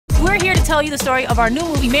We're here to tell you the story of our new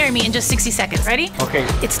movie, Marry Me, in just 60 seconds. Ready? Okay.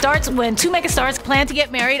 It starts when two megastars plan to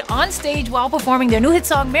get married on stage while performing their new hit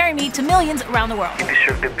song, Marry Me, to millions around the world. You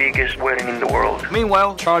deserve the biggest wedding in the world.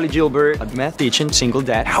 Meanwhile, Charlie Gilbert, a math teaching single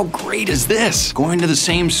dad. How great is this? Going to the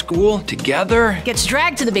same school together? Gets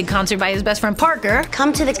dragged to the big concert by his best friend Parker.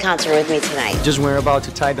 Come to the concert with me tonight. Just when we're about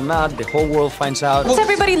to tie the knot, the whole world finds out. What's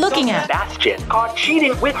everybody looking at? Bastion caught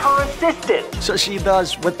cheating with her assistant. So she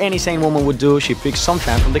does what any sane woman would do. She picks some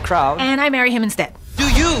fan from the crowd. And I marry him instead. Do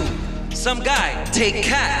you, some guy, take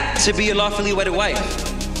Kat to be your lawfully wedded wife?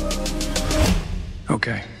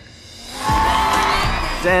 Okay.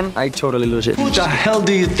 Then I totally lose it. Who the hell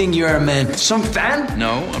do you think you are, man? Some fan?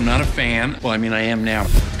 No, I'm not a fan. Well, I mean, I am now.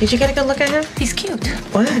 Did you get a good look at him? He's cute.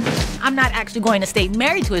 What? I'm not actually going to stay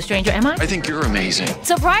married to a stranger, am I? I think you're amazing.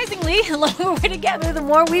 Surprisingly, the longer we're together, the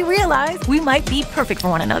more we realize we might be perfect for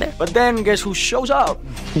one another. But then guess who shows up?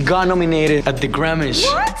 He got nominated at the Grammys.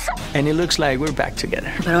 What? And it looks like we're back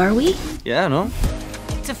together. But are we? Yeah, no?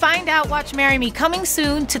 To find out, watch Marry Me, coming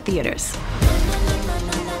soon to theaters.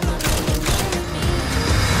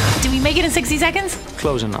 Did we make it in 60 seconds?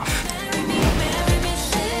 Close enough.